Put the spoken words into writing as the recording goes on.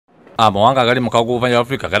Mawanga agali mu kago ya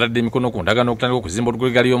Africa gatadde emikono ku ndagaano okutandika okuzimba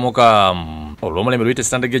olw'eggaali y'omukka olw'omulembe luyite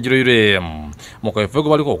standard gauge railway mu kaweefube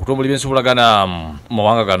baliko okutumbula ebyensuubulagana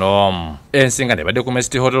mawanga gano. Ensisinkano ebadde ku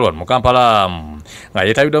Mestil Hotel mu Kampala nga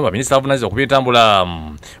yeetabiddwa Baminisita avunaanyizibwa ku by'entambula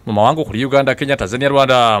mu mawanga okuli Uganda, Kenya, Tanzania,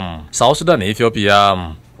 Rwanda, South Sudan ne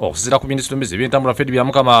Ethiopia. Okusizira ku minisitule mbezi by'entambula Fred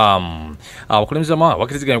Byamukama abakulembeze b'amawanga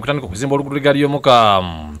bakkiriziganya okutandika okuzimba olw'eggaali y'omukka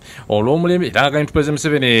olw'omulembe era nga gavumenti Pulezidenti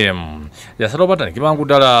Museveni yasalawo batandike mangu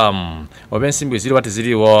ddala oba ensimbi eziriwa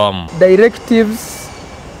teziriwo. Directives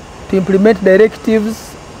to implement directives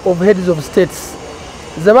of heads of states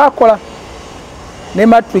ze bakola ne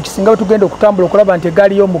matrix nga tugenda okutambula okulaba nti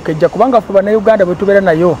eggaali y'omukka ejja kubanga ffe bannayuganda bwe tubeera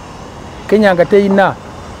nayo Kenya nga teyina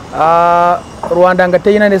Rwanda nga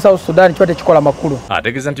teyina ne South Sudan kiba tekikola makulu.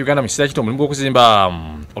 Ategeeza nti Uganda mu kiseera kito omulimu gw'okuzimba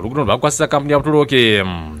oluguudo bagukwasisa kampuni ya Butulooke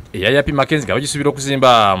eya Mackenzie nga bagisuubira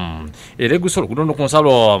okuzimba era egusa oluguudo ku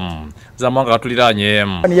nsalo z'amawanga gatuliraanye.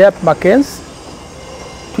 Ya Mackenzie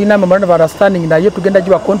tulina memorandum of understanding nayo tugenda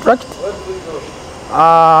giba contract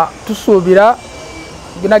tusuubira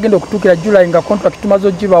ginagenda okutuukira July nga contract tumaze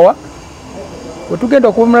ogibawa we tugenda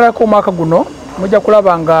okuvumirako omwaka guno mujja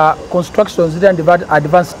kulaba nga construction ziri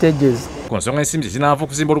advanced stages. Ku nsonga ensimbi zinaafa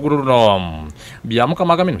okuzimba oluguudo luno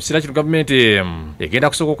Byamukama agambye mu kiseera kino gavumenti egenda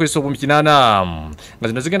kusooka okwesa obuwumbi 800 nga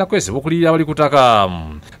zino zigenda kukozesebwa okuliyirira abali ku ttaka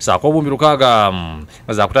saako obuwumbi 600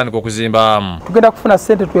 nga zaakutandika okuzimba. Tugenda kufuna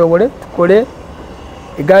ssente twewole tukole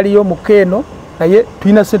eggaali y'omukka eno naye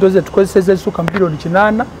tulina ssente ze tukozeseza ezisuka milioni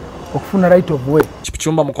 800 okufuna right of way.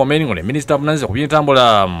 Kipichumba Mukomeni ngone minisita avunaanyizibwa ku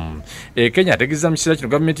by'entambula Kenya ategeeza mu kiseera kino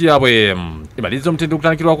gavumenti yaabwe emaliriza omutendera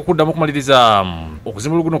ogutandikirwako okuddamu okumaliriza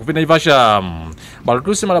okuzimba oluguudo okuva e Naivasha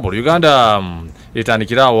balutuuse Malabo Uganda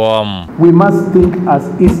etandikiraawo. We must think as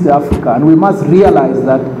East Africa and we must realize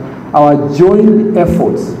that our joint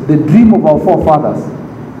efforts, the dream of our forefathers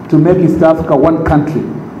to make East Africa one country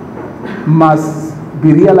must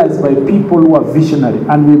be realized by people who are visionary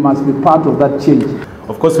and we must be part of that change.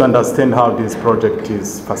 Of course, we understand how this project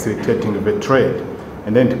is facilitating the trade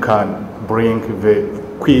and then it can bring the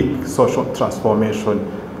quick social transformation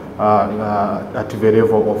at the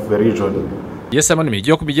level of the region. Yes, amani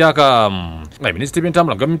mijja okubijaka nga minisita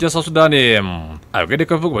by'entambula gavumenti ya South Sudan ayogedde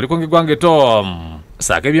kavuga baliko ng'eggwanga eto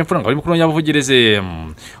saaka ebyenfuna nga bali mu kunoonya buvujjereze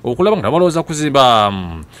okulaba nga balowooza kuzimba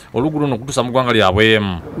oluguudo luno okutuusa mu ggwanga lyabwe.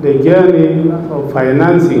 The journey of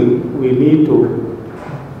financing we need to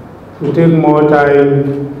take more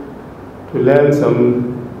time to learn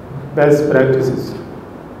some best practices.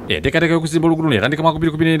 Enteekateeka y'okuzimba oluguudo luno yatandika mwaka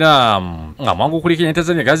 2024 nga mwangu okuli Kenya ne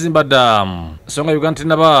Tanzania gazimba dda so nga Uganda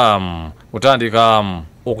tennaba kutandika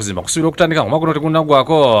okuzimba kusuubira okutandika ng'omwaka guno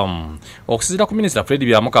tegunnaggwako okusinziira ku minisita Fred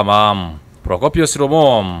Byamukama. Procopius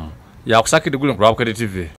Romo yakusakidde guli ku lwa Bukeddetv.